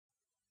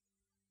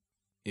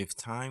If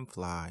time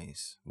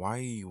flies, why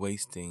are you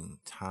wasting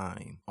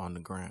time on the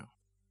ground?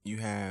 You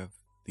have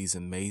these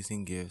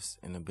amazing gifts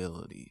and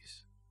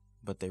abilities,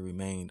 but they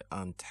remained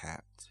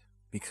untapped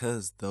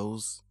because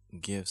those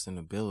gifts and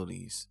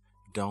abilities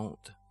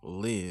don't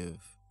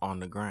live on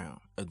the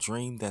ground. A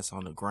dream that's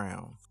on the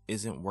ground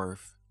isn't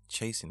worth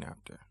chasing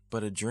after,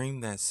 but a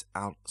dream that's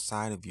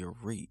outside of your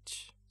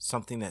reach,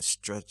 something that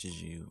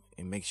stretches you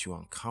and makes you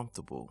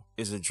uncomfortable,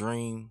 is a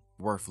dream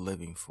worth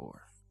living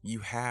for.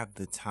 You have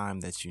the time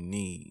that you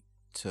need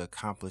to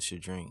accomplish your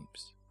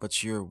dreams,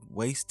 but you're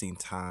wasting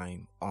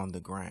time on the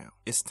ground.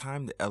 It's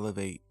time to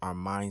elevate our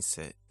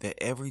mindset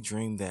that every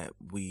dream that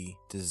we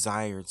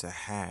desire to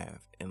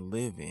have and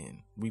live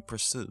in, we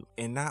pursue.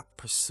 And not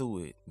pursue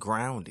it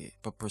grounded,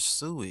 but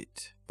pursue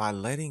it by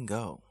letting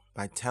go,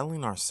 by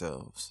telling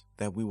ourselves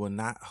that we will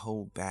not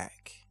hold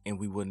back and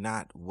we will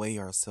not weigh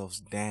ourselves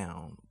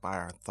down by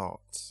our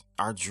thoughts.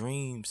 Our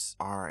dreams,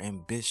 our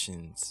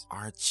ambitions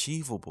are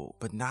achievable,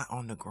 but not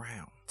on the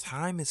ground.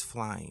 Time is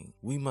flying.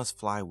 We must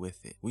fly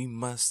with it. We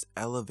must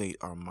elevate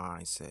our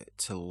mindset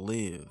to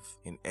live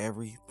in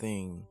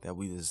everything that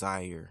we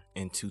desire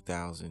in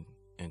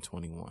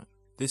 2021.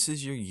 This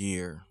is your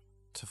year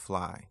to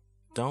fly.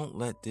 Don't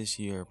let this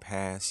year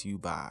pass you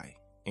by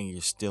and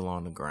you're still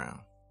on the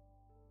ground.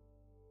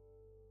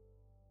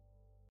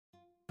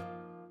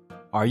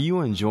 Are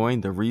you enjoying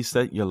the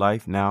Reset Your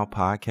Life Now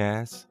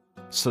podcast?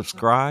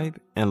 Subscribe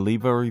and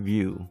leave a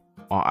review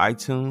on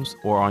iTunes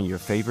or on your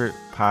favorite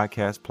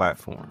podcast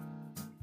platform.